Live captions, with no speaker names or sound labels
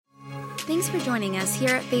Thanks for joining us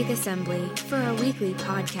here at Faith Assembly for our weekly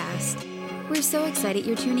podcast. We're so excited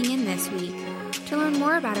you're tuning in this week. To learn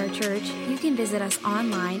more about our church, you can visit us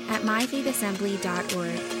online at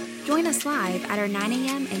myfaithassembly.org. Join us live at our 9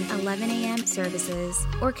 a.m. and 11 a.m. services,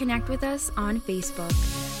 or connect with us on Facebook.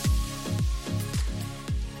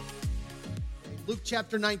 Luke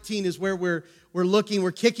chapter 19 is where we're looking.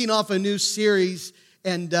 We're kicking off a new series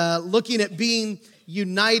and looking at being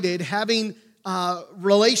united, having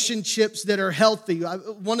relationships that are healthy.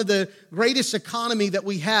 One of the greatest economy that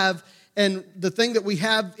we have, and the thing that we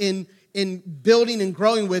have in building and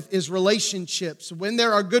growing with, is relationships. When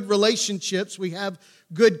there are good relationships, we have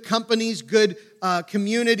good companies, good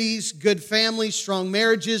communities, good families, strong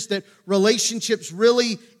marriages. That relationships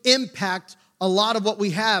really impact a lot of what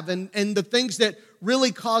we have, and the things that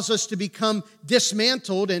really cause us to become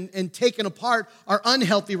dismantled and taken apart are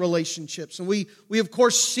unhealthy relationships. And we of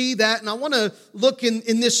course see that, and I want to look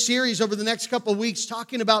in this series over the next couple of weeks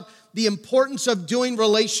talking about the importance of doing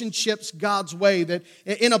relationships God's way, that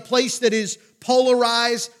in a place that is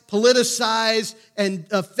polarized, politicized, and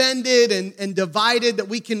offended and divided, that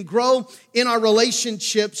we can grow in our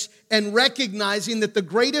relationships and recognizing that the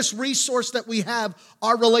greatest resource that we have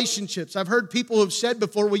are relationships. I've heard people who have said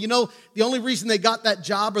before, well, you know, the only reason they got that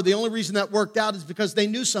job or the only reason that worked out is because they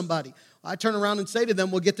knew somebody. I turn around and say to them,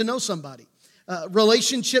 well, get to know somebody.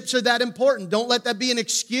 Relationships are that important. Don't let that be an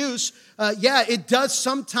excuse. Yeah, it does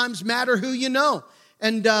sometimes matter who you know.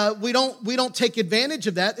 And we don't take advantage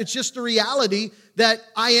of that. It's just the reality that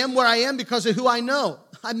I am where I am because of who I know.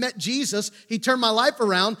 I met Jesus. He turned my life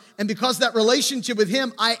around. And because of that relationship with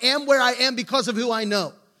Him, I am where I am because of who I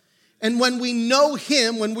know. And when we know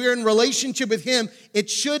Him, when we're in relationship with Him,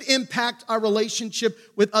 it should impact our relationship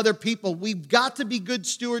with other people. We've got to be good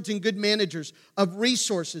stewards and good managers of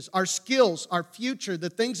resources, our skills, our future, the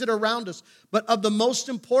things that are around us. But of the most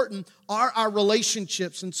important are our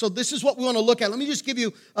relationships. And so this is what we want to look at. Let me just give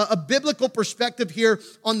you a biblical perspective here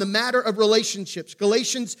on the matter of relationships.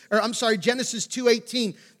 Genesis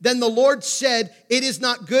 2:18. Then the Lord said, "It is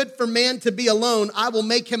not good for man to be alone. I will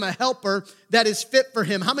make him a helper that is fit for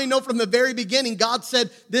him." How many know from the very beginning, God said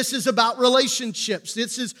this is about relationships.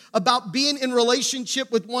 This is about being in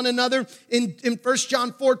relationship with one another. In 1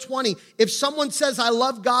 John 4:20, if someone says, "I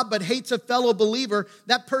love God," but hates a fellow believer,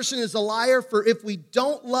 that person is a liar. For if we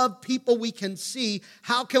don't love people we can see,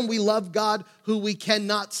 how can we love God who we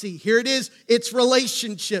cannot see? Here it is. It's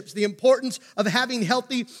relationships. The importance of having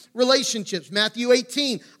healthy relationships. Matthew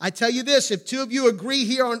 18, I tell you this, if two of you agree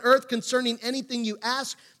here on earth concerning anything you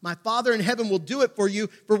ask, my Father in heaven will do it for you.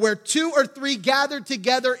 For where two or three gather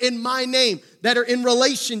together in my name, that are in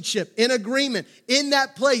relationship, in agreement, in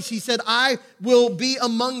that place, He said, I will be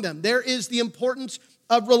among them. There is the importance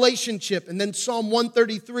of relationship. And then Psalm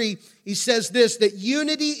 133, he says this, that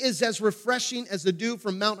unity is as refreshing as the dew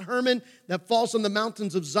from Mount Hermon that falls on the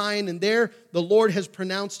mountains of Zion. And there the Lord has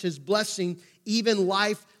pronounced His blessing, even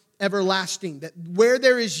life everlasting. That where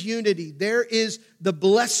there is unity, there is the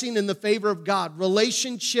blessing and the favor of God.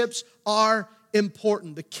 Relationships are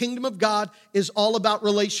important. The kingdom of God is all about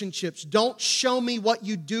relationships. Don't show me what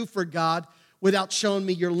you do for God without showing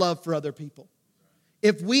me your love for other people.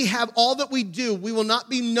 If we have all that we do, we will not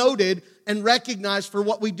be noted and recognized for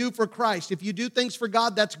what we do for Christ. If you do things for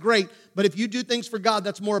God, that's great. But if you do things for God,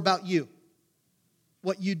 that's more about you,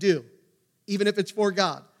 what you do, even if it's for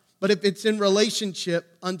God. But if it's in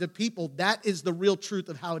relationship unto people, that is the real truth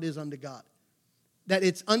of how it is unto God. That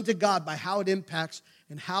it's unto God by how it impacts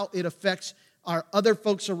and how it affects our other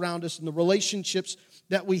folks around us and the relationships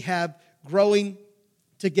that we have growing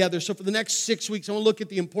together. So for the next 6 weeks, I want to look at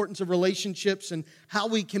the importance of relationships and how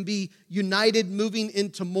we can be united moving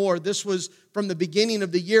into more. This was from the beginning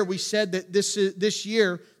of the year. We said that this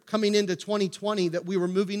year, coming into 2020, that we were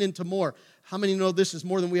moving into more. How many know this is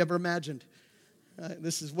more than we ever imagined?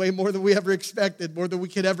 This is way more than we ever expected, more than we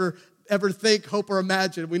could ever think, hope, or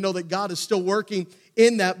imagine. We know that God is still working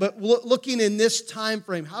in that, but looking in this time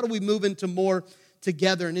frame, how do we move into more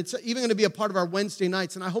together? And it's even going to be a part of our Wednesday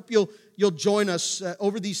nights, and I hope you'll join us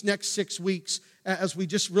over these next 6 weeks as we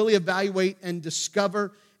just really evaluate and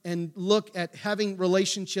discover and look at having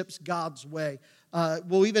relationships God's way.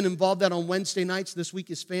 We'll even involve that on Wednesday nights. This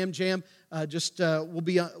week is Fam Jam. We'll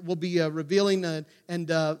be revealing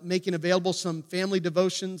and making available some family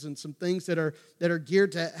devotions and some things that are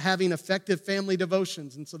geared to having effective family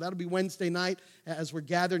devotions. And so that'll be Wednesday night as we're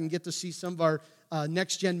gathered and get to see some of our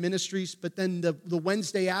Next Gen ministries. But then the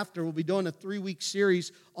Wednesday after, we'll be doing a 3-week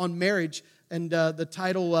series on marriage, and the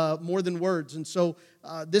title More Than Words. And so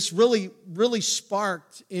this really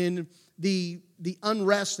sparked in the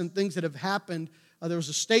unrest and things that have happened. There was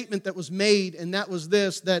a statement that was made, and that was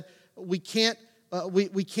this, that we can't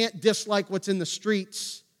dislike what's in the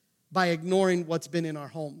streets by ignoring what's been in our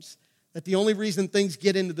homes. That the only reason things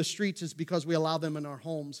get into the streets is because we allow them in our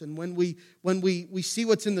homes. And when we see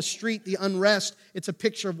what's in the street, the unrest, it's a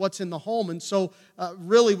picture of what's in the home. And so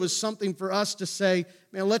really was something for us to say,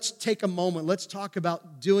 man, let's take a moment. Let's talk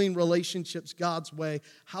about doing relationships God's way,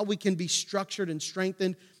 how we can be structured and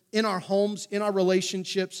strengthened in our homes, in our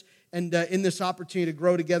relationships, and in this opportunity to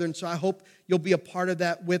grow together. And so I hope you'll be a part of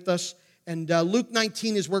that with us. And Luke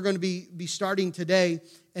 19 is where we're going to be starting today.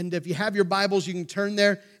 And if you have your Bibles, you can turn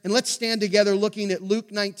there. And let's stand together looking at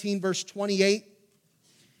Luke 19, verse 28. I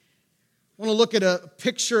want to look at a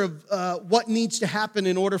picture of what needs to happen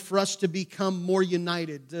in order for us to become more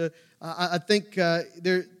united. I think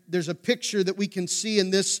there's a picture that we can see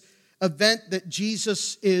in this event that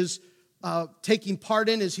Jesus is taking part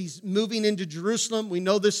in as he's moving into Jerusalem. We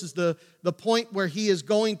know this is the point where he is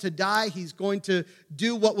going to die. He's going to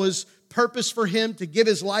do what was purpose for him, to give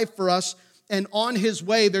his life for us. And on his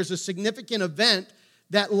way, there's a significant event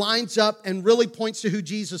that lines up and really points to who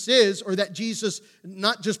Jesus is, or that Jesus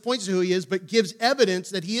not just points to who he is, but gives evidence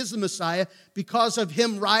that he is the Messiah because of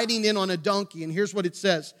him riding in on a donkey. And here's what it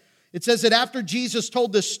says. It says that after Jesus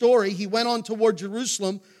told this story, he went on toward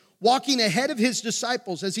Jerusalem, walking ahead of his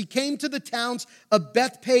disciples. As he came to the towns of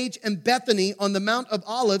Bethpage and Bethany on the Mount of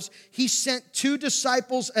Olives, he sent 2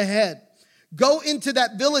 disciples ahead. Go into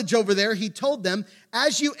that village over there, he told them.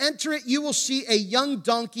 As you enter it, you will see a young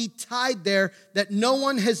donkey tied there that no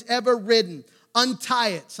one has ever ridden. Untie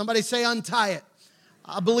it. Somebody say untie it.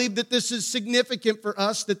 I believe that this is significant for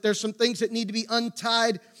us, that there's some things that need to be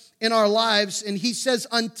untied in our lives. And he says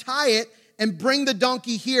untie it and bring the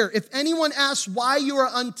donkey here. If anyone asks why you are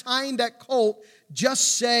untying that colt,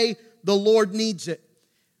 just say the Lord needs it.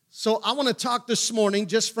 So I want to talk this morning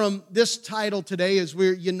just from this title today as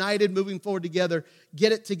we're united moving forward together.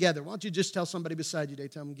 Get it together. Why don't you just tell somebody beside you today,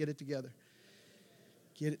 tell them, get it together.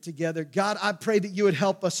 Get it together. God, I pray that you would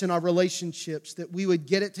help us in our relationships, that we would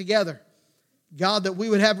get it together. God, that we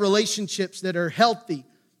would have relationships that are healthy,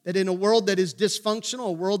 that in a world that is dysfunctional,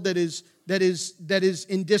 a world that is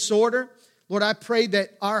in disorder, Lord, I pray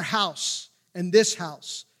that our house and this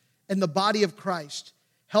house and the body of Christ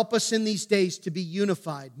help us in these days to be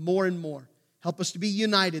unified more and more. Help us to be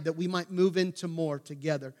united that we might move into more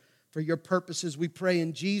together for your purposes. We pray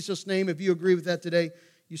in Jesus' name. If you agree with that today,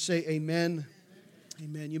 you say amen.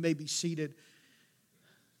 Amen. You may be seated.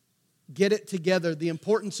 Get it together. The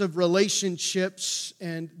importance of relationships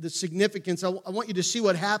and the significance. I want you to see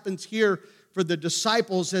what happens here for the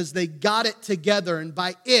disciples as they got it together. And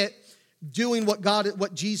by it, doing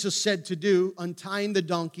what Jesus said to do, untying the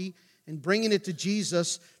donkey and bringing it to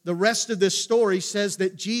Jesus. The rest of this story says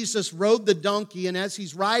that Jesus rode the donkey, and as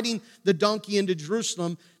he's riding the donkey into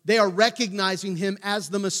Jerusalem, they are recognizing him as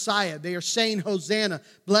the Messiah. They are saying, Hosanna,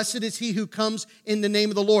 blessed is he who comes in the name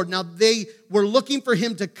of the Lord. Now, they were looking for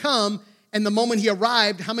him to come, and the moment he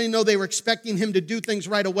arrived, how many know they were expecting him to do things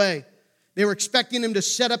right away? They were expecting him to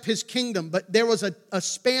set up his kingdom, but there was a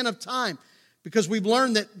span of time because we've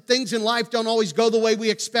learned that things in life don't always go the way we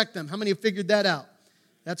expect them. How many have figured that out?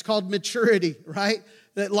 That's called maturity, right?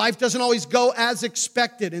 That life doesn't always go as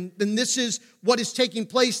expected. And this is what is taking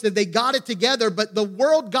place, that they got it together, but the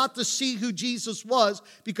world got to see who Jesus was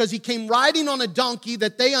because he came riding on a donkey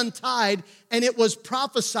that they untied, and it was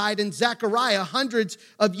prophesied in Zechariah hundreds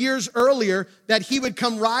of years earlier that he would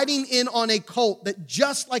come riding in on a colt, that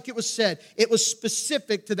just like it was said, it was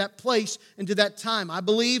specific to that place and to that time. I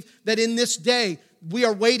believe that in this day, we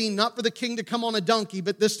are waiting not for the king to come on a donkey,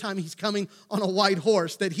 but this time he's coming on a white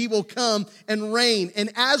horse, that he will come and reign.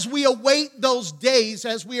 And as we await those days,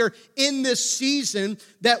 as we are in this season,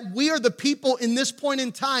 that we are the people in this point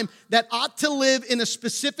in time that ought to live in a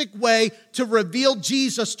specific way to reveal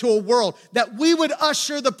Jesus to a world, that we would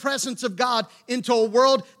usher the presence of God into a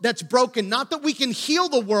world that's broken. Not that we can heal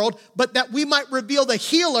the world, but that we might reveal the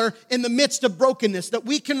healer in the midst of brokenness, that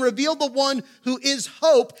we can reveal the one who is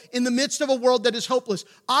hope in the midst of a world that is hopeless.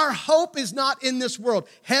 Our hope is not in this world.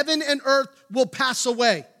 Heaven and earth will pass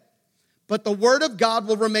away, but the word of God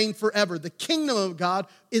will remain forever. The kingdom of God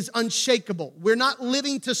is unshakable. We're not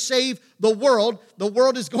living to save the world. The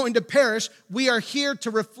world is going to perish. We are here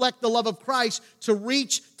to reflect the love of Christ, to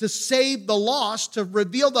reach, to save the lost, to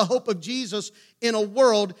reveal the hope of Jesus in a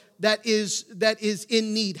world that is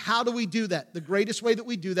in need. How do we do that? The greatest way that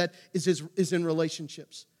we do that is in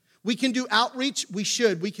relationships. We can do outreach, we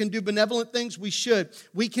should. We can do benevolent things, we should.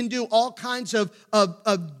 We can do all kinds of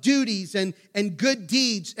duties and good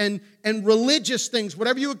deeds and religious things,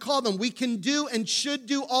 whatever you would call them. We can do and should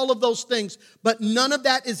do all of those things, but none of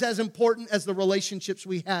that is as important as the relationships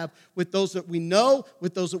we have with those that we know,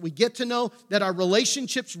 with those that we get to know, that our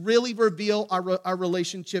relationships really reveal our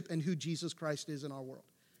relationship and who Jesus Christ is in our world.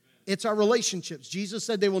 It's our relationships. Jesus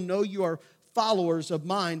said they will know you are followers of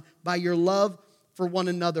mine by your love for one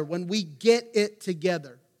another. When we get it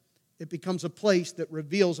together, it becomes a place that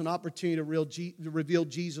reveals an opportunity to reveal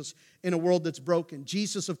Jesus in a world that's broken.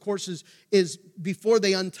 Jesus, of course, is before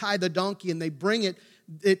they untie the donkey and they bring it,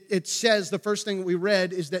 it says, the first thing that we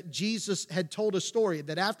read is that Jesus had told a story,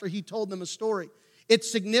 that after he told them a story,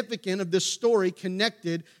 it's significant of this story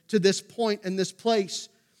connected to this point and this place.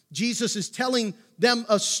 Jesus is telling them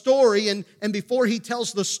a story, and before he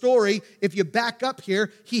tells the story, if you back up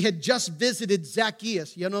here, he had just visited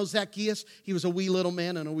Zacchaeus. You know Zacchaeus? He was a wee little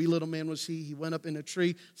man, and a wee little man was he. He went up in a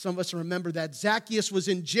tree. Some of us remember that. Zacchaeus was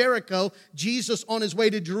in Jericho. Jesus, on his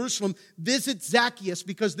way to Jerusalem, visits Zacchaeus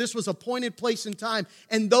because this was appointed place and time.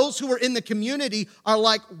 And those who were in the community are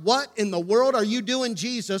like, what in the world are you doing,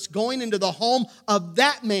 Jesus, going into the home of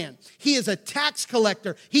that man? He is a tax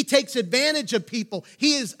collector. He takes advantage of people.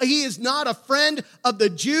 He is not a friend of the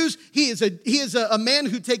Jews. He is a man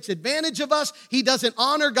who takes advantage of us. He doesn't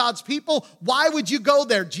honor God's people. Why would you go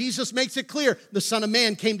there? Jesus makes it clear. The Son of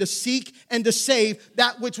Man came to seek and to save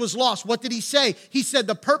that which was lost. What did he say? He said,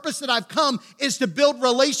 the purpose that I've come is to build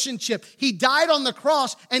relationship. He died on the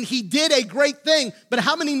cross and he did a great thing. But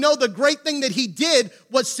how many know the great thing that he did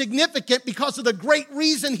was significant because of the great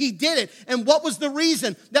reason he did it? And what was the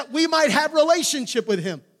reason? That we might have relationship with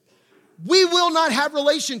him. We will not have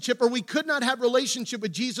relationship, or we could not have relationship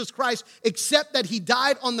with Jesus Christ except that he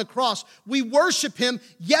died on the cross. We worship him,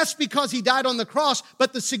 yes, because he died on the cross,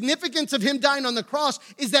 but the significance of him dying on the cross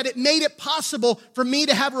is that it made it possible for me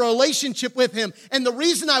to have a relationship with him. And the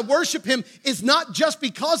reason I worship him is not just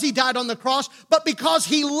because he died on the cross, but because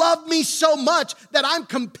he loved me so much that I'm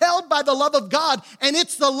compelled by the love of God, and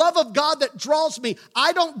it's the love of God that draws me.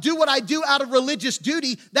 I don't do what I do out of religious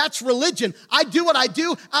duty. That's religion. I do what I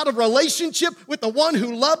do out of relationship with the one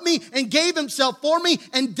who loved me and gave himself for me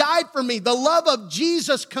and died for me. The love of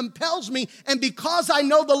Jesus compels me, and because I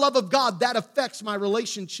know the love of God, that affects my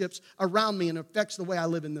relationships around me and affects the way I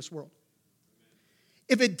live in this world.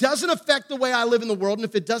 If it doesn't affect the way I live in the world, and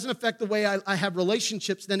if it doesn't affect the way I have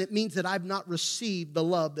relationships, then it means that I've not received the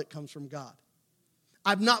love that comes from God.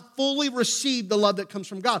 I've not fully received the love that comes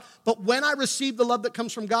from God. But when I receive the love that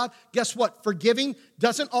comes from God, guess what? Forgiving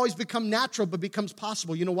doesn't always become natural, but becomes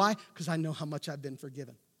possible. You know why? Because I know how much I've been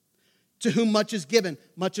forgiven. To whom much is given,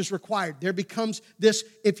 much is required. There becomes this,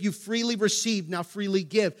 if you freely receive, now freely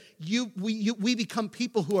give. We become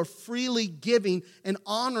people who are freely giving and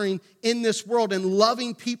honoring in this world and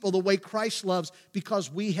loving people the way Christ loves,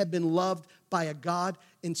 because we have been loved by a God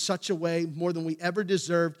in such a way more than we ever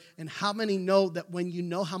deserved. And how many know that when you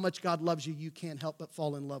know how much God loves you, you can't help but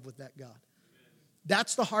fall in love with that God?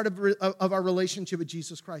 That's the heart of our relationship with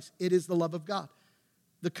Jesus Christ. It is the love of God.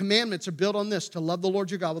 The commandments are built on this: to love the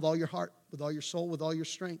Lord your God with all your heart, with all your soul, with all your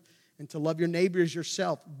strength, and to love your neighbor as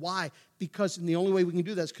yourself. Why? Because the only way we can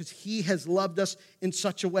do that is because he has loved us in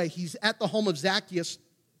such a way. He's at the home of Zacchaeus,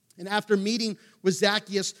 and after meeting with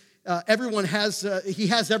Zacchaeus, he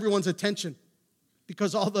has everyone's attention,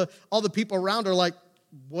 because all the people around are like,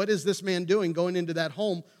 what is this man doing going into that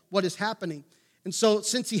home? What is happening? And so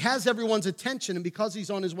since he has everyone's attention, and because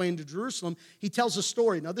he's on his way into Jerusalem, he tells a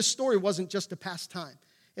story. Now, this story wasn't just a pastime.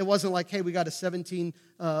 It wasn't like, hey, we got a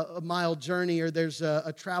 17-mile journey, or there's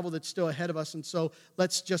a travel that's still ahead of us, and so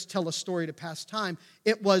let's just tell a story to pass time.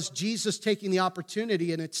 It was Jesus taking the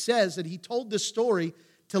opportunity, and it says that he told this story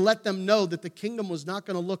to let them know that the kingdom was not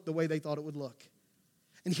going to look the way they thought it would look.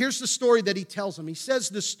 And here's the story that he tells them. He says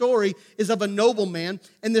the story is of a nobleman,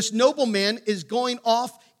 and this nobleman is going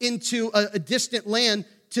off into a distant land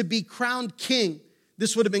to be crowned king.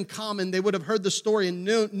 This would have been common. They would have heard the story and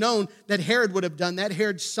known that Herod would have done that.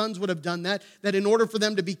 Herod's sons would have done that. That in order for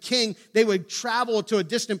them to be king, they would travel to a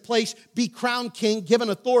distant place, be crowned king, given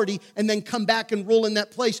authority, and then come back and rule in that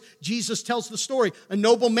place. Jesus tells the story. A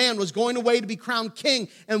noble man was going away to be crowned king,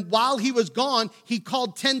 and while he was gone, he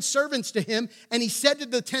called 10 servants to him, and he said to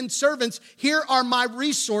the 10 servants, here are my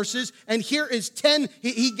resources, and here is 10.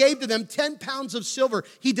 He gave to them 10 pounds of silver.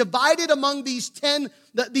 He divided among these 10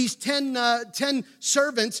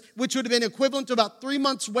 servants, which would have been equivalent to about 3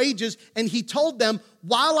 months' wages, and he told them,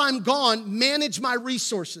 while I'm gone, manage my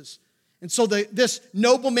resources. And so this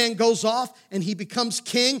nobleman goes off, and he becomes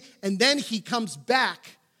king, and then he comes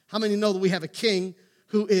back. How many know that we have a king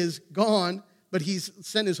who is gone, but he's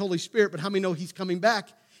sent his Holy Spirit. But how many know he's coming back?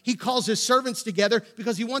 He calls his servants together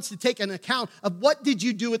because he wants to take an account of what did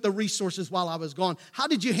you do with the resources while I was gone? How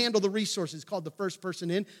did you handle the resources? Called the first person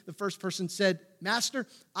in. The first person said, Master,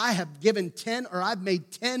 I have given 10 or I've made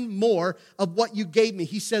 10 more of what you gave me.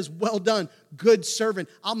 He says, well done, good servant.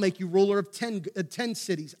 I'll make you ruler of 10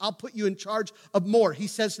 cities. I'll put you in charge of more. He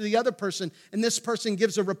says to the other person, and this person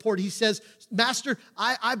gives a report. He says, Master,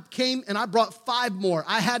 I came and I brought 5 more.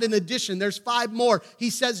 I had an addition. There's 5 more. He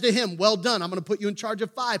says to him, well done. I'm going to put you in charge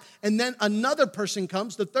of 5. And then another person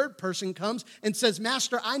comes, the third person comes and says,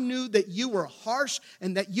 Master, I knew that you were harsh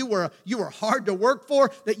and that you were hard to work for,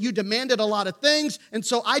 that you demanded a lot of things. And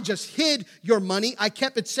so I just hid your money. I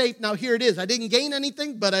kept it safe. Now here it is. I didn't gain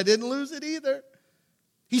anything, but I didn't lose it either.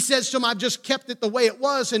 He says to him, I've just kept it the way it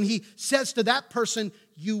was. And he says to that person,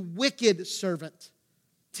 you wicked servant,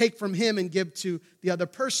 take from him and give to the other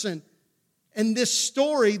person. And this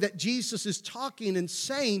story that Jesus is talking and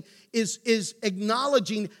saying is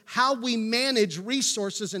acknowledging how we manage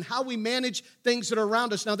resources and how we manage things that are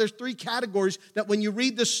around us. Now, there's 3 categories that when you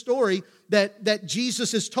read this story that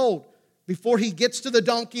Jesus is told. Before he gets to the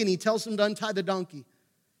donkey and he tells them to untie the donkey,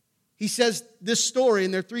 he says this story,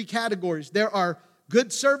 and there are 3 categories. There are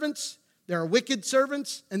good servants, there are wicked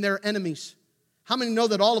servants, and there are enemies. How many know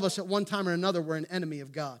that all of us at one time or another were an enemy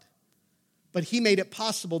of God? But he made it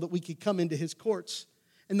possible that we could come into his courts.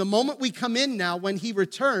 And the moment we come in now, when he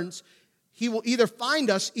returns, he will either find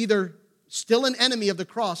us either still an enemy of the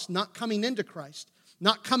cross, not coming into Christ,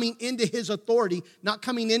 not coming into his authority, not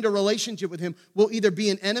coming into relationship with him. We'll either be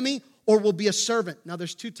an enemy or we'll be a servant. Now,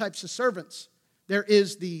 there's 2 types of servants. There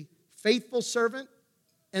is the faithful servant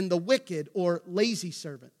and the wicked or lazy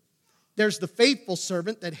servant. There's the faithful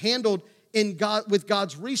servant that handled with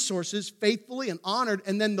God's resources faithfully and honored,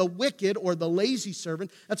 and then the wicked or the lazy servant.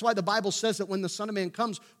 That's why the Bible says that when the Son of Man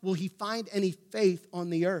comes, will he find any faith on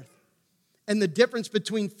the earth? And the difference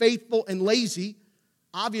between faithful and lazy,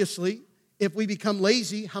 obviously, if we become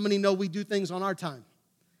lazy, how many know we do things on our time?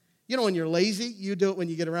 You know, when you're lazy, you do it when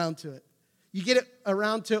you get around to it. You get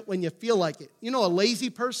around to it when you feel like it. You know, a lazy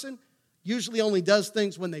person usually only does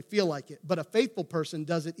things when they feel like it, but a faithful person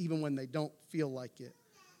does it even when they don't feel like it.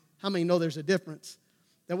 How many know there's a difference?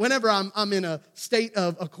 That whenever I'm in a state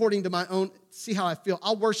of according to my own, see how I feel.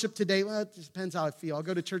 I'll worship today. Well, it just depends how I feel. I'll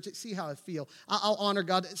go to church. See how I feel. I'll honor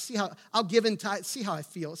God. See how I'll give in tithe. See how I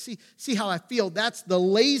feel. See how I feel. That's the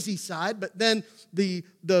lazy side. But then the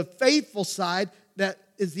faithful side, that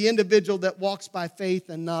is the individual that walks by faith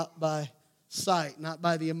and not by sight, not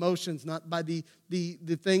by the emotions, not by the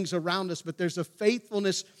things around us, but there's a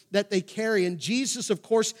faithfulness that they carry. And Jesus, of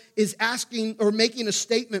course, is asking or making a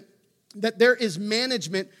statement that there is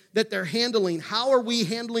management that they're handling. How are we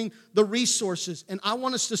handling the resources? And I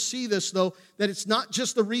want us to see this, though, that it's not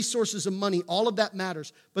just the resources of money. All of that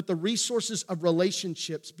matters. But the resources of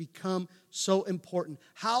relationships become so important.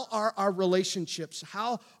 How are our relationships?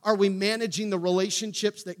 How are we managing the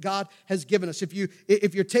relationships that God has given us? If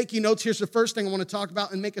you're taking notes, here's the first thing I want to talk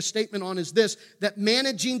about and make a statement on is this, that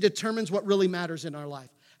managing determines what really matters in our life.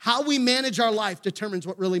 How we manage our life determines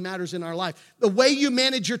what really matters in our life. The way you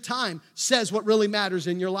manage your time says what really matters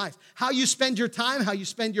in your life. How you spend your time, how you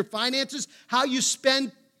spend your finances, how you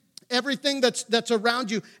spend everything that's around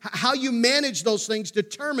you, how you manage those things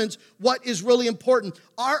determines what is really important.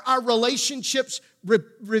 Are our relationships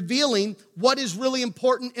revealing what is really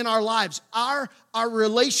important in our lives? Are our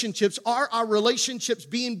relationships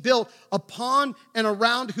being built upon and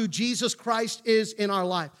around who Jesus Christ is in our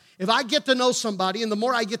life? If I get to know somebody, and the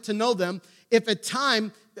more I get to know them,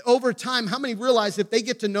 over time, how many realize if they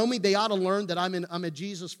get to know me, they ought to learn that I'm a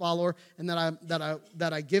Jesus follower, and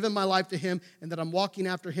that I given my life to him, and that I'm walking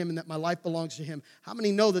after him, and that my life belongs to him? How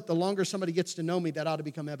many know that the longer somebody gets to know me, that ought to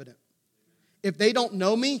become evident? If they don't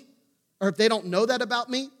know me, or if they don't know that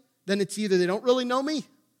about me, then it's either they don't really know me,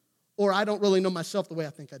 or I don't really know myself the way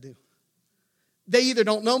I think I do. They either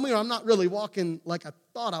don't know me or I'm not really walking like I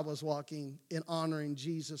thought I was walking in honoring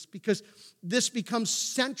Jesus, because this becomes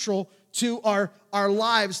central to our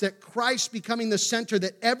lives, that Christ becoming the center,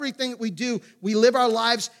 that everything that we do, we live our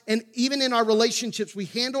lives, and even in our relationships, we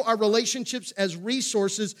handle our relationships as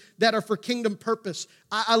resources that are for kingdom purpose.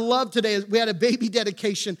 I love today, we had a baby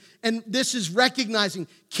dedication, and this is recognizing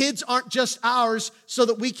kids aren't just ours so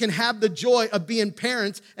that we can have the joy of being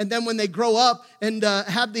parents, and then when they grow up and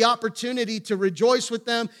have the opportunity to rejoice with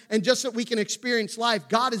them, and just that we can experience life. life,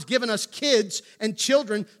 God has given us kids and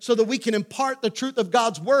children so that we can impart the truth of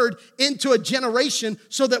God's word into a generation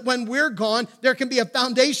so that when we're gone, there can be a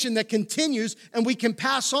foundation that continues and we can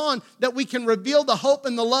pass on, that we can reveal the hope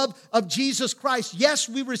and the love of Jesus Christ. Yes,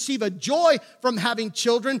 we receive a joy from having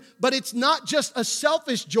children, but it's not just a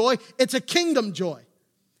selfish joy, it's a kingdom joy.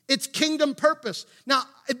 It's kingdom purpose. Now,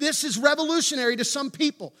 this is revolutionary to some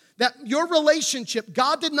people, that your relationship,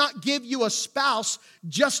 God did not give you a spouse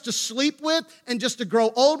just to sleep with and just to grow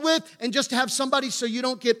old with and just to have somebody so you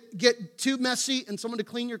don't get too messy and someone to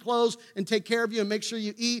clean your clothes and take care of you and make sure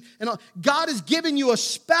you eat. And all. God has given you a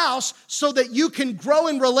spouse so that you can grow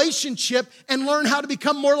in relationship and learn how to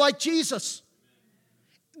become more like Jesus.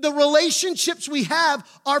 The relationships we have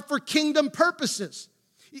are for kingdom purposes.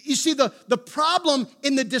 You see, the problem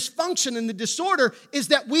in the dysfunction and the disorder is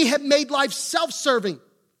that we have made life self-serving.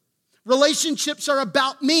 Relationships are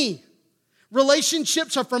about me.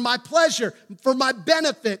 Relationships are for my pleasure, for my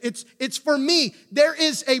benefit. It's for me. There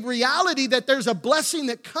is a reality that there's a blessing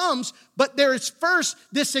that comes, but there is first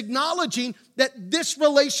this acknowledging that this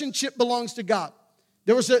relationship belongs to God.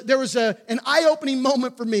 There was an eye-opening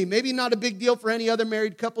moment for me. Maybe not a big deal for any other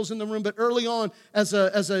married couples in the room, but early on, as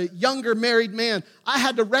a younger married man, I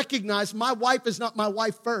had to recognize my wife is not my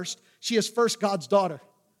wife first. She is first God's daughter.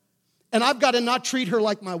 And I've got to not treat her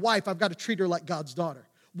like my wife. I've got to treat her like God's daughter.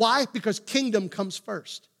 Why? Because kingdom comes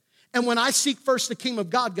first. And when I seek first the kingdom of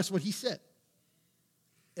God, guess what he said?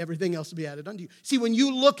 Everything else will be added unto you. See, when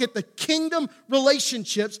you look at the kingdom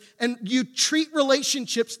relationships and you treat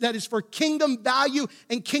relationships that is for kingdom value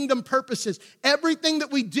and kingdom purposes, everything that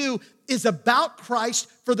we do is about Christ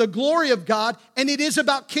for the glory of God, and it is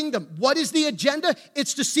about kingdom. What is the agenda?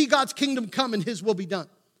 It's to see God's kingdom come and his will be done.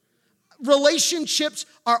 Relationships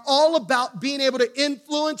are all about being able to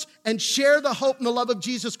influence and share the hope and the love of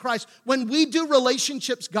Jesus Christ. When we do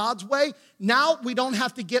relationships God's way, now we don't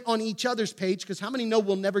have to get on each other's page, because how many know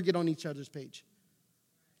we'll never get on each other's page?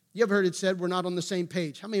 You ever heard it said we're not on the same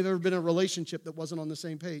page? How many have ever been in a relationship that wasn't on the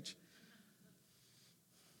same page?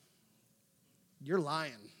 You're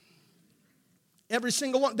lying. Every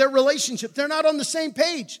single one. Their relationship, they're not on the same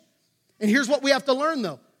page. And here's what we have to learn,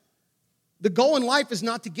 though. The goal in life is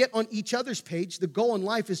not to get on each other's page. The goal in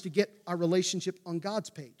life is to get our relationship on God's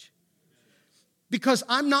page. Because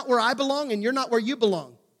I'm not where I belong and you're not where you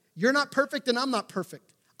belong. You're not perfect and I'm not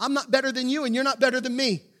perfect. I'm not better than you and you're not better than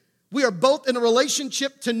me. We are both in a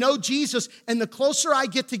relationship to know Jesus, and the closer I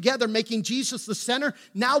get together, making Jesus the center,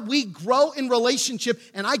 now we grow in relationship,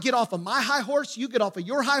 and I get off of my high horse, you get off of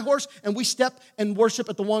your high horse, and we step and worship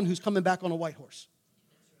at the one who's coming back on a white horse.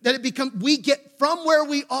 We get from where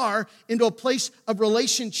we are into a place of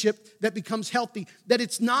relationship that becomes healthy. That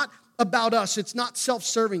it's not about us. It's not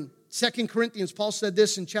self-serving. 2 Corinthians, Paul said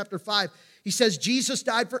this in chapter 5. He says, Jesus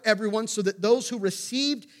died for everyone so that those who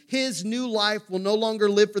received his new life will no longer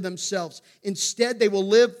live for themselves. Instead, they will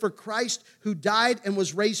live for Christ who died and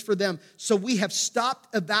was raised for them. So we have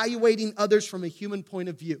stopped evaluating others from a human point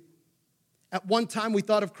of view. At one time, we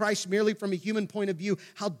thought of Christ merely from a human point of view.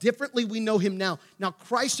 How differently we know him now. Now,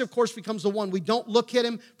 Christ, of course, becomes the one. We don't look at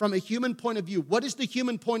him from a human point of view. What is the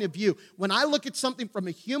human point of view? When I look at something from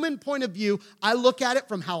a human point of view, I look at it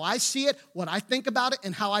from how I see it, what I think about it,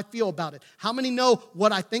 and how I feel about it. How many know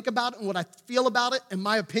what I think about it and what I feel about it and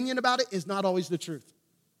my opinion about it is not always the truth?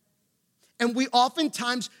 And we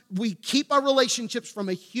oftentimes, we keep our relationships from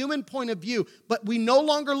a human point of view, but we no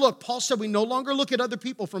longer look, Paul said we no longer look at other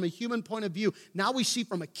people from a human point of view. Now we see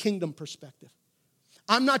from a kingdom perspective.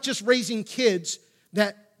 I'm not just raising kids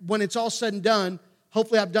that when it's all said and done,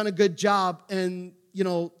 hopefully I've done a good job and,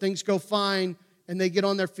 things go fine and they get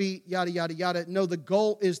on their feet, yada, yada, yada. No, the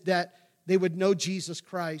goal is that they would know Jesus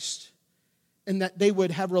Christ and that they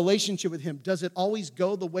would have a relationship with him. Does it always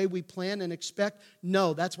go the way we plan and expect?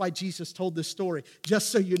 No, that's why Jesus told this story. Just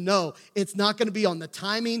so you know, it's not going to be on the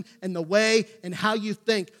timing and the way and how you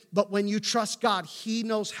think. But when you trust God, he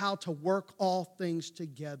knows how to work all things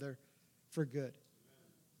together for good.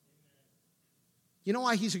 You know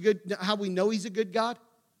why how we know he's a good God?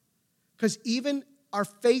 Because even our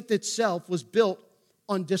faith itself was built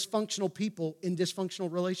on dysfunctional people in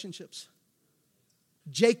dysfunctional relationships.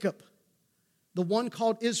 Jacob, the one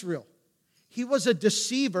called Israel. He was a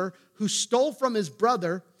deceiver who stole from his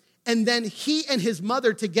brother, and then he and his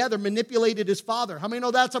mother together manipulated his father. How many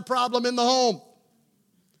know that's a problem in the home?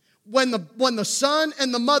 When the son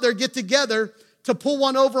and the mother get together to pull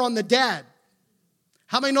one over on the dad.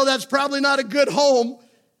 How many know that's probably not a good home?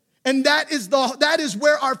 And that is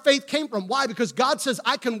where our faith came from. Why? Because God says,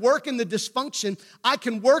 I can work in the dysfunction. I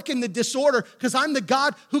can work in the disorder because I'm the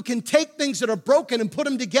God who can take things that are broken and put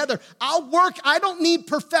them together. I'll work. I don't need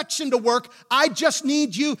perfection to work. I just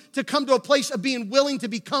need you to come to a place of being willing to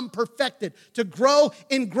become perfected, to grow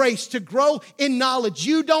in grace, to grow in knowledge.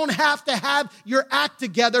 You don't have to have your act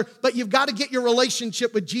together, but you've got to get your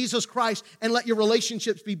relationship with Jesus Christ and let your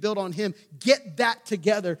relationships be built on Him. Get that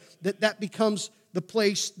together, that becomes the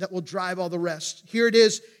place that will drive all the rest. Here it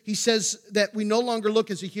is. He says that we no longer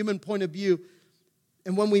look as a human point of view.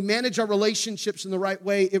 And when we manage our relationships in the right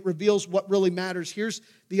way, it reveals what really matters. Here's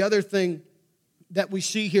the other thing that we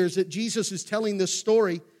see here is that Jesus is telling this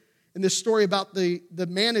story, and this story about the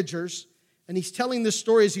managers. And he's telling this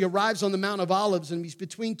story as he arrives on the Mount of Olives, and he's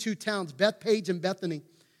between two towns, Bethpage and Bethany.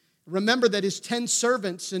 Remember that his 10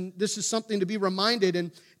 servants, and this is something to be reminded,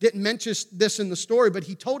 and didn't mention this in the story, but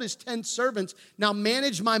he told his 10 servants, now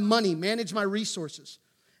manage my money, manage my resources.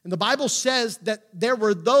 And the Bible says that there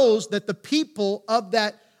were those that the people of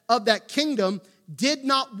that kingdom did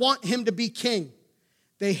not want him to be king.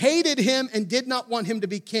 They hated him and did not want him to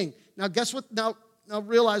be king. Now guess what? Now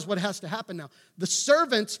realize what has to happen now. The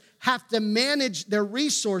servants have to manage their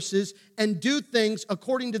resources and do things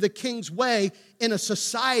according to the king's way in a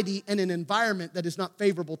society and an environment that is not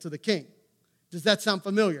favorable to the king. Does that sound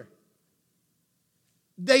familiar?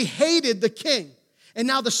 They hated the king. And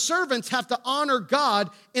now the servants have to honor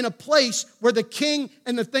God in a place where the king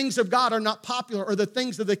and the things of God are not popular, or the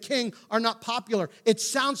things of the king are not popular. It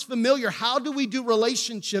sounds familiar. How do we do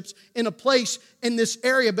relationships in a place in this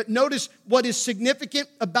area? But notice what is significant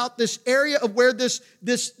about this area of where this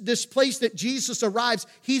place that Jesus arrives.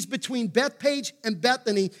 He's between Bethpage and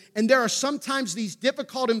Bethany, and there are sometimes these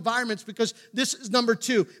difficult environments because this is number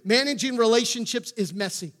 2. Managing relationships is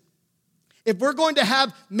messy. If we're going to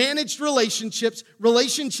have managed relationships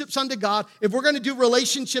unto God, if we're going to do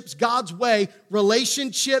relationships God's way,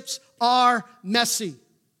 relationships are messy.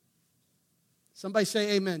 Somebody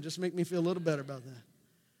say amen. Just make me feel a little better about that.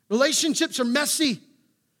 Relationships are messy.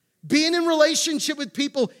 Being in relationship with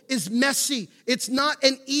people is messy. It's not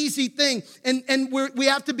an easy thing. And we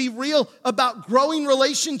have to be real about growing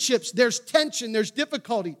relationships. There's tension. There's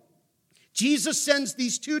difficulty. Jesus sends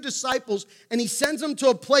these 2 disciples, and he sends them to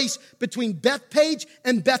a place between Bethpage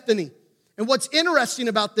and Bethany. And what's interesting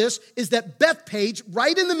about this is that Bethpage,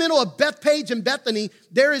 right in the middle of Bethpage and Bethany,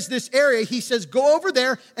 there is this area. He says, go over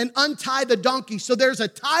there and untie the donkey. So there's a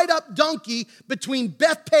tied up donkey between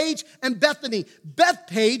Bethpage and Bethany.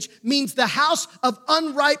 Bethpage means the house of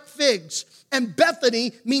unripe figs, and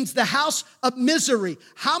Bethany means the house of misery.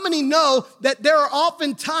 How many know that there are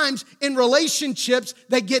often times in relationships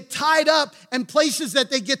that get tied up and places that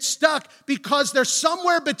they get stuck because they're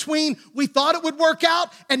somewhere between we thought it would work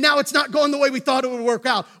out and now it's not going the way we thought it would work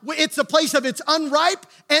out. It's a place of it's unripe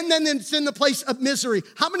and then it's in the place of misery.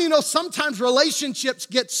 How many know sometimes relationships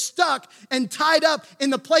get stuck and tied up in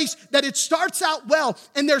the place that it starts out well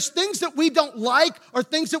and there's things that we don't like or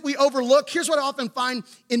things that we overlook? Here's what I often find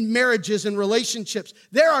in marriages and relationships.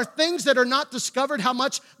 There are things that are not discovered how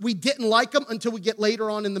much we didn't like them until we get later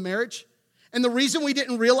on in the marriage. And the reason we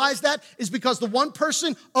didn't realize that is because the one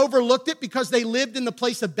person overlooked it because they lived in the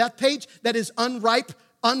place of Bethpage that is unripe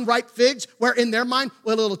figs, where in their mind,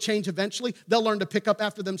 well, it'll change eventually. They'll learn to pick up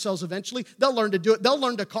after themselves eventually. They'll learn to do it. They'll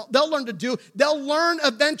learn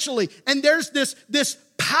eventually. And there's this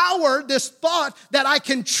power, this thought that I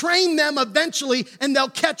can train them eventually and they'll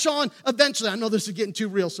catch on eventually. I know this is getting too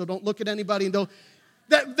real, so don't look at anybody and don't.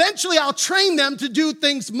 That eventually I'll train them to do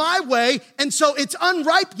things my way, and so it's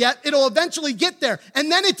unripe yet. It'll eventually get there,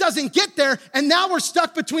 and then it doesn't get there, and now we're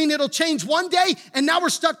stuck between it'll change one day, and now we're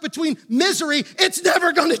stuck between misery. It's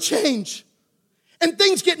never going to change. And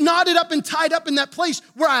things get knotted up and tied up in that place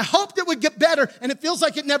where I hoped it would get better, and it feels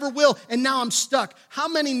like it never will, and now I'm stuck. How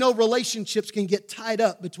many know relationships can get tied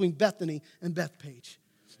up between Bethany and Bethpage?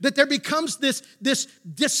 That there becomes this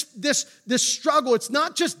struggle. It's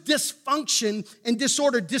not just dysfunction and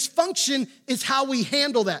disorder. Dysfunction is how we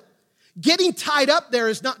handle that. Getting tied up there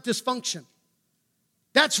is not dysfunction.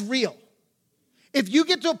 That's real. If you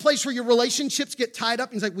get to a place where your relationships get tied up,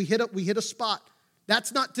 and it's like we hit a spot,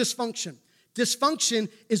 that's not dysfunction. Dysfunction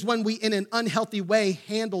is when we, in an unhealthy way,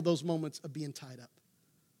 handle those moments of being tied up.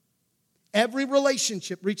 Every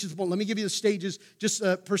relationship reaches a point. Let me give you the stages, just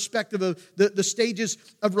a perspective of the stages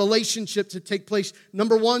of relationships that take place.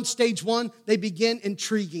 Number 1, stage 1, they begin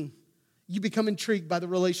intriguing. You become intrigued by the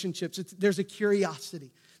relationships. There's a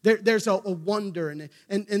curiosity. There's a wonder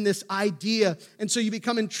and this idea. And so you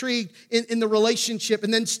become intrigued in the relationship.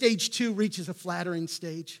 And then stage 2 reaches a flattering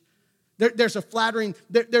stage. There's a flattering,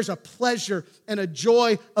 there's a pleasure and a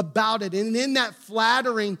joy about it. And in that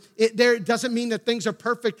flattering, it doesn't mean that things are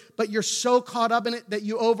perfect, but you're so caught up in it that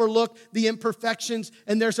you overlook the imperfections,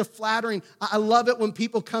 and there's a flattering. I love it when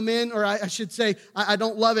people come in, or I should say, I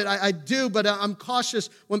don't love it. I do, but I'm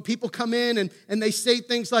cautious when people come in and they say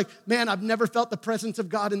things like, man, I've never felt the presence of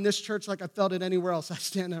God in this church like I felt it anywhere else. I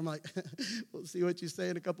stand there, I'm like, we'll see what you say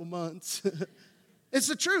in a couple months. It's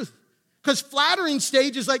the truth. Because flattering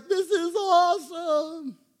stage is like, this is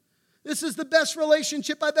awesome. This is the best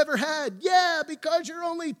relationship I've ever had. Yeah, because you're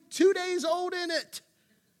only 2 days old in it.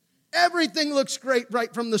 Everything looks great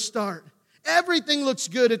right from the start. Everything looks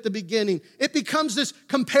good at the beginning. It becomes this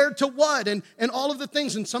compared to what and all of the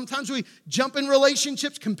things. And sometimes we jump in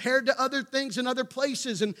relationships compared to other things in other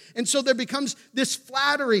places. And so there becomes this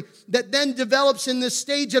flattery that then develops in this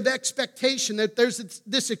stage of expectation, that there's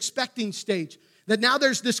this expecting stage. That now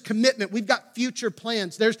there's this commitment. We've got future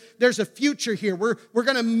plans. There's a future here. We're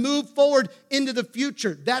going to move forward into the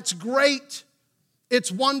future. That's great.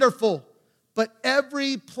 It's wonderful. But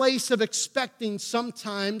every place of expecting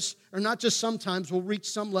sometimes, or not just sometimes, will reach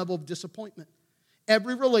some level of disappointment.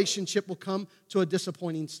 Every relationship will come to a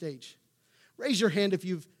disappointing stage. Raise your hand if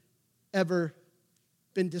you've ever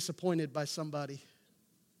been disappointed by somebody.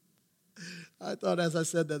 I thought as I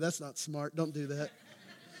said that, that's not smart. Don't do that.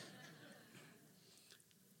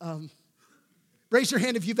 Raise your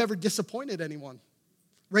hand if you've ever disappointed anyone.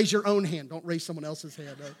 Raise your own hand. Don't raise someone else's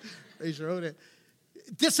hand. Raise your own hand.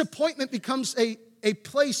 Disappointment becomes a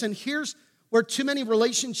place, and here's where too many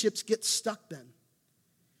relationships get stuck then.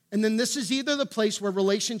 And then this is either the place where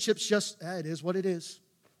relationships just, it is what it is.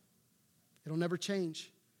 It'll never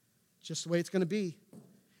change. It's just the way it's going to be.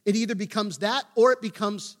 It either becomes that, or it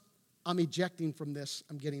becomes, I'm ejecting from this.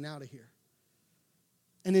 I'm getting out of here.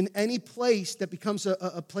 And in any place that becomes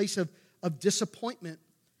a place of disappointment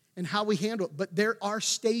and how we handle it. But there are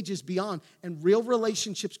stages beyond. And real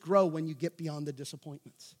relationships grow when you get beyond the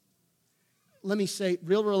disappointments. Let me say,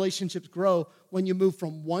 real relationships grow when you move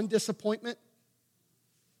from one disappointment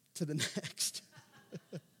to the next.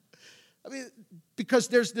 I mean, because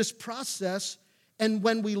there's this process, and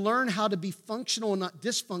when we learn how to be functional and not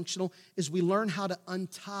dysfunctional, is we learn how to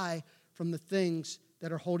untie from the things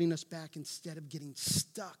that are holding us back instead of getting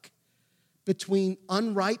stuck between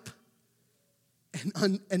unripe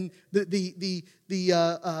and the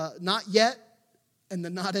not yet and the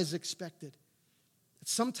not as expected.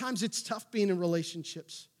 Sometimes it's tough being in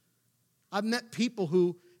relationships. I've met people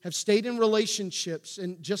who have stayed in relationships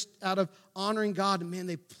and just out of honoring God, and man,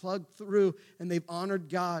 they've plugged through and they've honored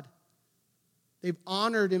God. They've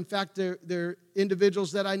honored, in fact, they're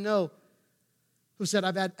individuals that I know who said,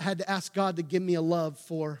 I've had to ask God to give me a love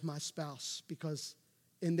for my spouse because,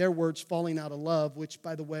 in their words, falling out of love, which,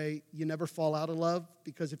 by the way, you never fall out of love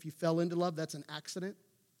because if you fell into love, that's an accident.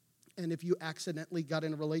 And if you accidentally got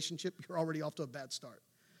in a relationship, you're already off to a bad start.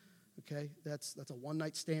 Okay? That's a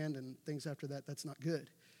one-night stand and things after that, that's not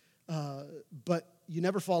good. But you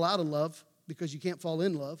never fall out of love because you can't fall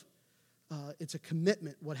in love. It's a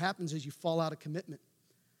commitment. What happens is you fall out of commitment.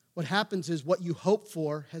 What happens is what you hope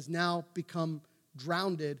for has now become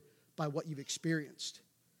drowned by what you've experienced.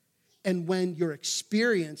 And when your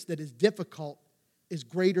experience that is difficult is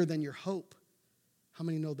greater than your hope, how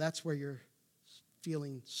many know that's where you're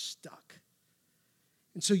feeling stuck?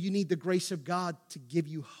 And so you need the grace of God to give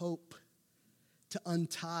you hope, to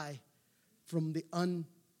untie from the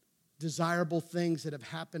undesirable things that have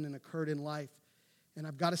happened and occurred in life. And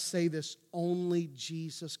I've got to say this, only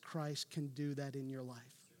Jesus Christ can do that in your life.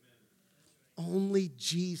 Only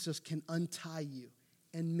Jesus can untie you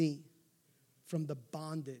and me from the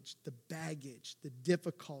bondage, the baggage, the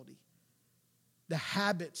difficulty, the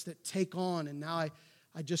habits that take on. And now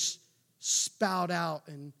I just spout out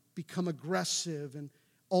and become aggressive. And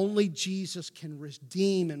only Jesus can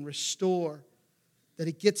redeem and restore. That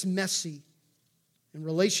it gets messy. And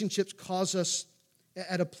relationships cause us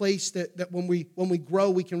at a place that when we grow,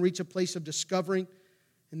 we can reach a place of discovering.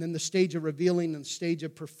 And then the stage of revealing and the stage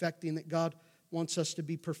of perfecting, that God wants us to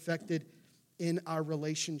be perfected in our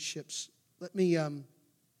relationships. Let me,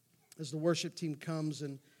 as the worship team comes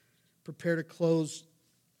and prepare to close,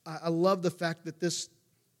 I love the fact that this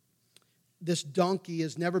donkey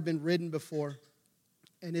has never been ridden before.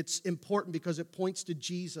 And it's important because it points to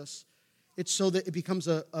Jesus. It's so that it becomes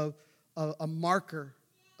a marker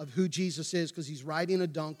of who Jesus is, because he's riding a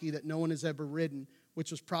donkey that no one has ever ridden, which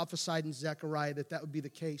was prophesied in Zechariah that would be the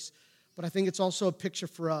case. But I think it's also a picture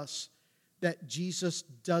for us that Jesus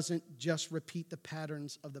doesn't just repeat the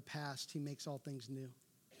patterns of the past. He makes all things new.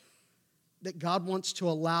 That God wants to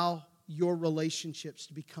allow your relationships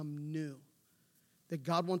to become new. that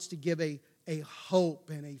God wants to give a hope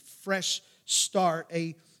and a fresh start,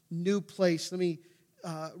 a new place. Let me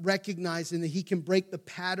recognizing that he can break the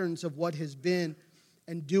patterns of what has been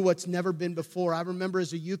and do what's never been before. I remember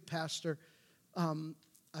as a youth pastor,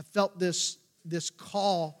 I felt this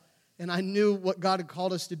call, and I knew what God had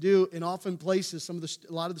called us to do. In often places,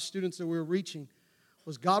 a lot of the students that we were reaching,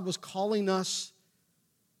 was God was calling us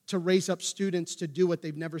to raise up students to do what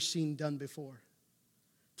they've never seen done before,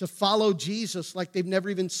 to follow Jesus like they've never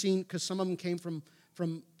even seen, because some of them came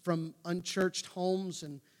from unchurched homes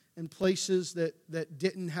and places that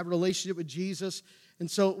didn't have a relationship with Jesus. And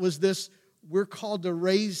so it was this, we're called to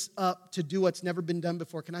raise up to do what's never been done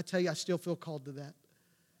before. Can I tell you, I still feel called to that.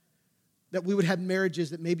 That we would have marriages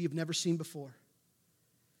that maybe you've never seen before.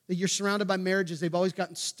 That you're surrounded by marriages, they've always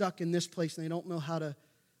gotten stuck in this place and they don't know how to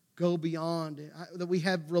go beyond. That we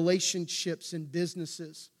have relationships in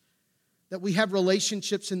businesses. That we have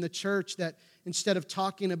relationships in the church that instead of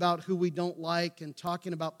talking about who we don't like and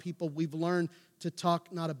talking about people, we've learned to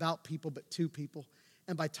talk not about people but to people.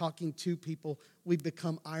 And by talking to people, we've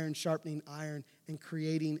become iron sharpening iron and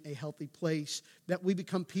creating a healthy place. That we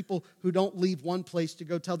become people who don't leave one place to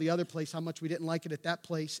go tell the other place how much we didn't like it at that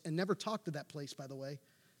place and never talk to that place, by the way.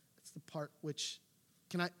 That's the part which,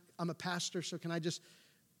 I'm a pastor, so can I just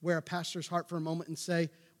wear a pastor's heart for a moment and say,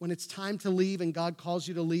 when it's time to leave and God calls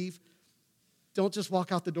you to leave, don't just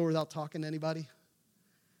walk out the door without talking to anybody.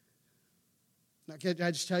 Now, can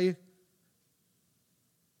I just tell you?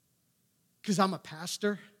 Because I'm a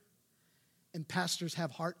pastor, and pastors have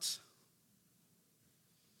hearts.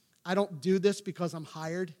 I don't do this because I'm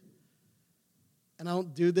hired, and I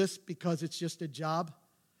don't do this because it's just a job.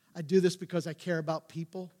 I do this because I care about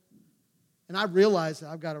people. And I realize that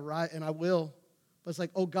I've got to rise, and I will. But it's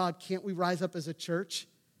like, oh God, can't we rise up as a church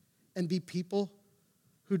and be people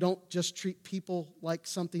who don't just treat people like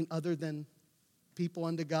something other than people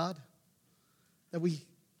unto God? That we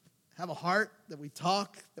have a heart, that we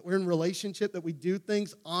talk, that we're in relationship, that we do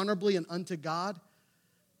things honorably and unto God.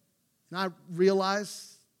 And I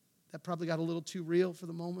realize that probably got a little too real for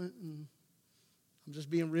the moment, and I'm just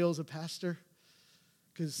being real as a pastor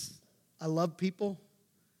because I love people,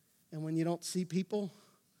 and when you don't see people,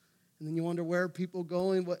 and then you wonder where are people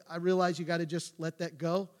going, I realize you got to just let that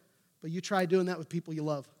go, but you try doing that with people you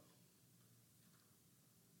love.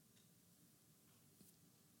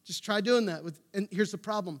 Just try doing that. And here's the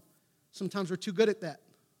problem. Sometimes we're too good at that.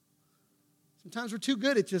 Sometimes we're too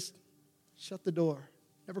good at just shut the door.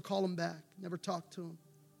 Never call them back. Never talk to them.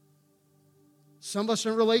 Some of us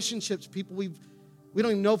are in relationships. People we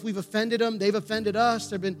don't even know if we've offended them. They've offended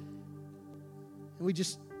us. And we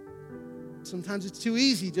just, sometimes it's too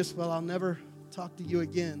easy. Just, well, I'll never talk to you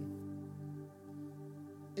again.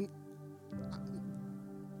 And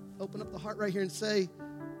open up the heart right here and say,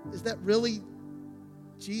 is that really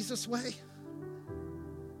Jesus' way?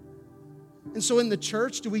 And so in the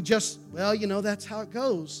church, do we just, well, that's how it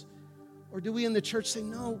goes? Or do we in the church say,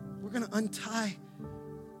 no, we're going to untie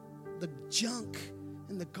the junk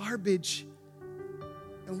and the garbage,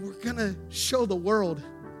 and we're going to show the world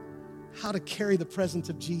how to carry the presence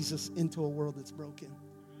of Jesus into a world that's broken?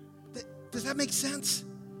 Does that make sense?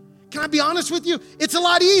 Can I be honest with you? It's a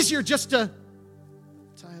lot easier just to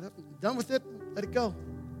tie it up, done with it, let it go.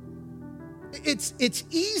 It's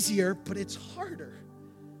easier, but it's harder.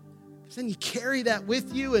 Then you carry that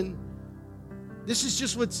with you, and this is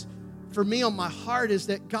just what's for me on my heart, is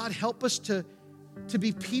that God help us to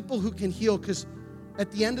be people who can heal, because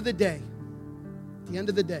at the end of the day,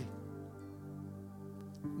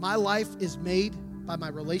 my life is made by my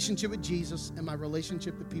relationship with Jesus and my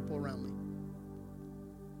relationship with people around me.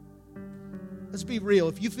 Let's be real.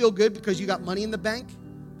 If you feel good because you got money in the bank,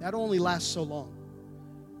 that only lasts so long.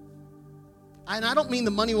 And I don't mean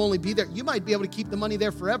the money will only be there. You might be able to keep the money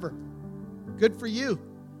there forever. Good for you.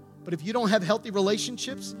 But if you don't have healthy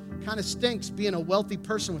relationships, kind of stinks being a wealthy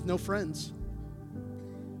person with no friends.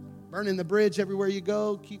 Burning the bridge everywhere you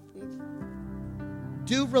go.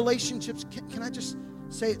 Do relationships. Can I just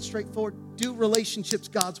say it straightforward? Do relationships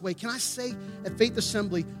God's way. Can I say at Faith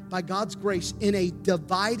Assembly, by God's grace, in a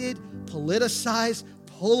divided, politicized,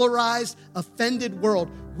 polarized, offended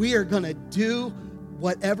world, we are going to do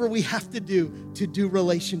whatever we have to do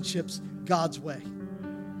relationships God's way.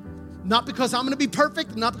 Not because I'm going to be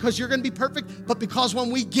perfect, not because you're going to be perfect, but because when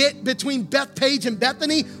we get between Bethpage and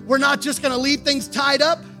Bethany, we're not just going to leave things tied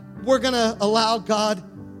up. We're going to allow God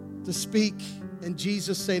to speak and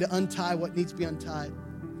Jesus say to untie what needs to be untied.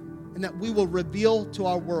 And that we will reveal to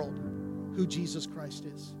our world who Jesus Christ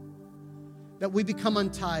is. That we become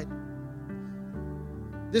untied.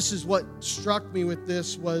 This is what struck me with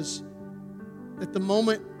this was that the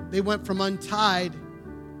moment they went from untied,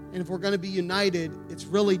 and if we're going to be united, it's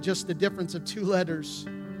really just the difference of two letters.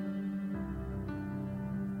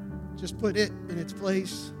 Just put it in its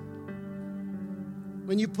place.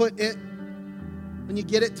 When you put it, when you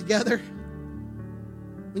get it together,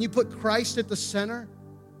 when you put Christ at the center,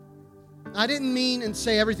 I didn't mean and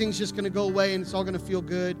say everything's just going to go away and it's all going to feel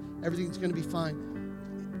good, everything's going to be fine.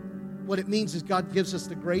 What it means is God gives us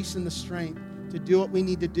the grace and the strength to do what we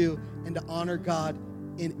need to do and to honor God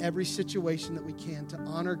in every situation that we can, to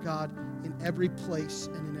honor God in every place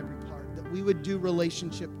and in every part, that we would do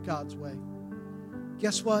relationship God's way.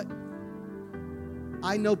 Guess what?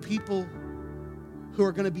 I know people who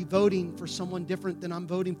are going to be voting for someone different than I'm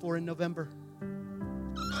voting for in November.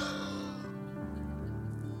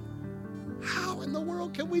 How in the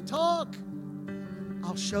world can we talk?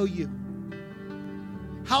 I'll show you.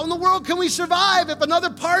 How in the world can we survive if another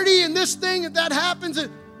party and this thing, if that happens?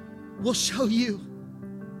 We'll show you.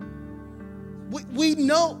 We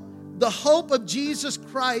know the hope of Jesus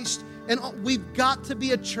Christ, and we've got to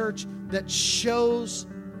be a church that shows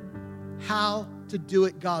how to do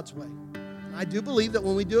it God's way. And I do believe that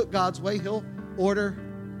when we do it God's way, He'll order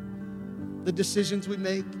the decisions we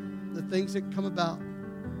make, the things that come about.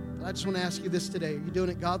 But I just want to ask you this today. Are you doing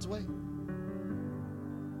it God's way?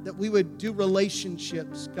 That we would do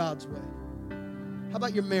relationships God's way. How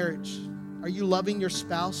about your marriage? Are you loving your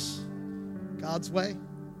spouse God's way?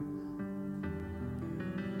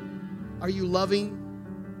 Are you loving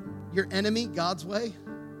your enemy God's way?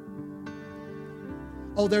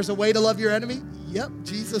 Oh, there's a way to love your enemy? Yep,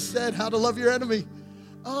 Jesus said how to love your enemy.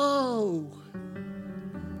 Oh.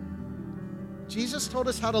 Jesus told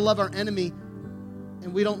us how to love our enemy,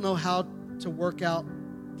 and we don't know how to work out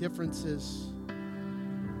differences.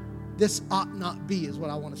 This ought not be, is what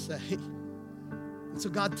I want to say. And so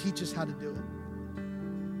God teaches how to do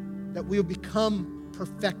it. That we will become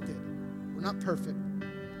perfected. We're not perfect.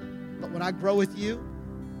 But when I grow with you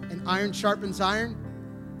and iron sharpens iron,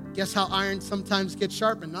 guess how iron sometimes gets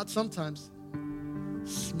sharpened? Not sometimes.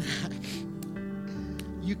 Smack.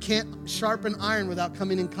 You can't sharpen iron without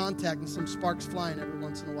coming in contact and some sparks flying every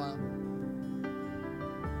once in a while.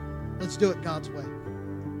 Let's do it God's way.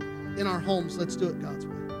 In our homes, let's do it God's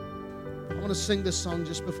way. I want to sing this song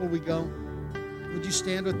just before we go. Would you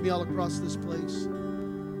stand with me all across this place?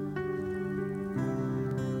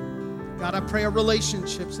 God, I pray our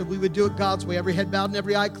relationships, that we would do it God's way. Every head bowed and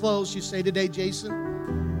every eye closed. You say today, Jason,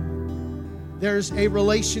 there's a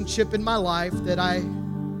relationship in my life that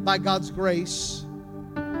by God's grace,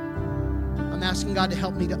 I'm asking God to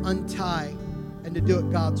help me to untie and to do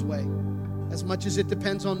it God's way. As much as it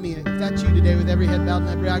depends on me. If that's you today, with every head bowed and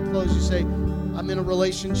every eye closed, you say, I'm in a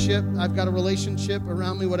relationship. I've got a relationship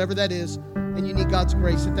around me, whatever that is, and you need God's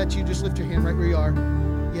grace. If that's you, just lift your hand right where you are.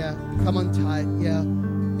 Yeah, come untie it. Yeah,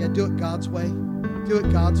 do it God's way. Do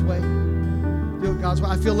it God's way. Do it God's way.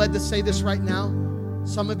 I feel led to say this right now.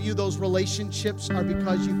 Some of you, those relationships are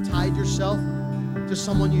because you've tied yourself to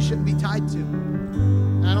someone you shouldn't be tied to.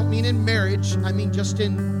 And I don't mean in marriage. I mean just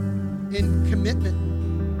in commitment.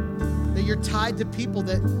 That you're tied to people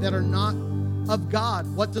that are not of God.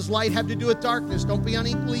 What does light have to do with darkness? Don't be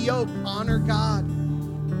unequally yoked. Honor God.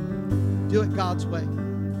 Do it God's way.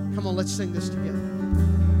 Come on, let's sing this together.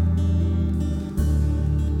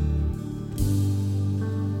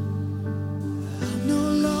 I'm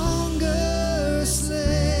no longer a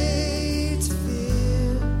slave to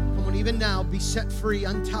fear. Come on, even now, be set free,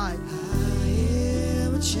 untied. I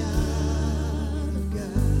am a child of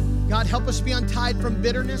God. God, help us be untied from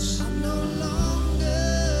bitterness. I'm no longer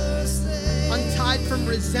a slave. Untied from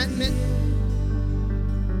resentment.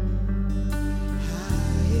 I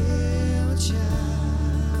am a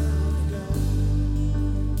child of God.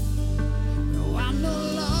 No, I'm no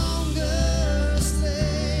longer a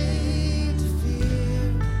slave to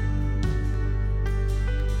fear.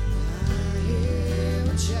 I am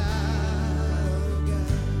a child of God.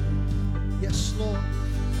 Yes, Lord.